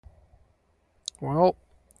Well,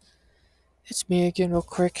 it's me again, real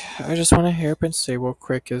quick. I just want to hear up and say real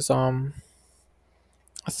quick I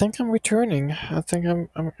think I'm returning. I think I'm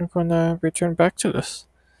gonna return back to this.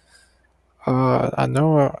 I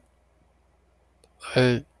know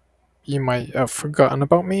I you might have forgotten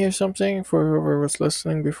about me or something. For whoever was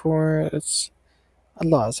listening before, it's a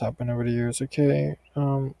lot has happened over the years. Okay,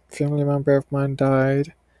 family member of mine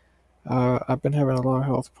died. I've been having a lot of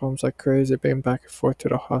health problems like crazy. Been back and forth to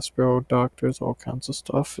the hospital, doctors, all kinds of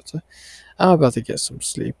stuff. I'm about to get some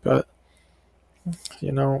sleep, but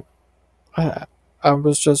you know, I I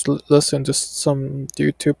was just listening to some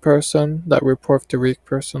YouTube person, that report of the week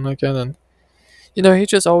person again, and he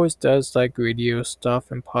just always does like radio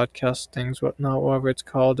stuff and podcast things, whatnot, whatever it's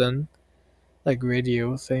called, and like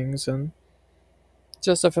radio things, and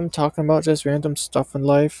just of him talking about just random stuff in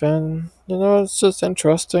life, and it's just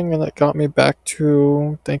interesting, and it got me back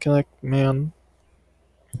to thinking like, man,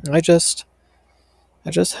 I just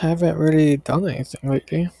I just haven't really done anything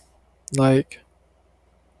lately, like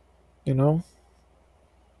you know,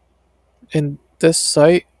 in this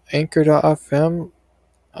site Anchor.fm.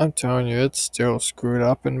 I'm telling you, it's still screwed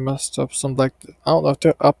up and messed up. Some like I don't know if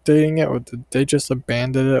they're updating it or did they just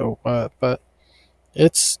abandoned it or what, but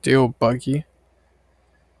it's still buggy.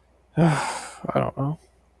 I don't know.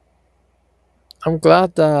 I'm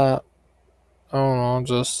glad that I don't know.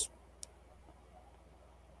 Just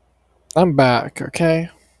I'm back. Okay,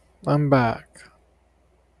 I'm back.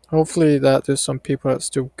 Hopefully that there's some people that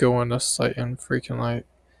still go on this site and freaking like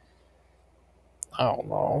I don't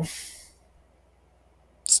know.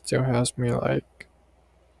 Still has me like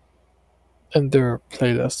in their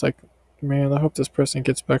playlist. Like, man, I hope this person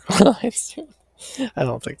gets back online soon. I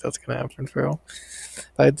don't think that's gonna happen for real.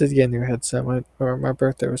 I did get a new headset. My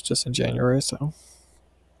birthday was just in January, so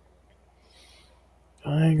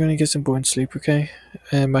I'm gonna get some born sleep, okay?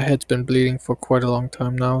 And my head's been bleeding for quite a long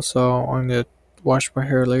time now, so I'm gonna wash my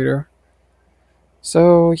hair later.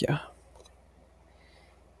 So yeah,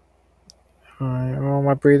 well,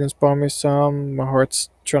 my breathing's bothering me some. My heart's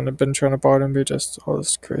trying to bother me, just all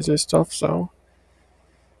this crazy stuff. So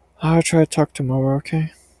I'll try to talk tomorrow,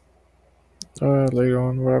 okay? Later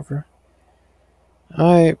on, whatever.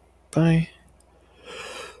 Alright, bye.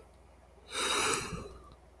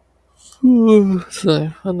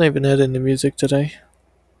 So I'm not even adding the music today.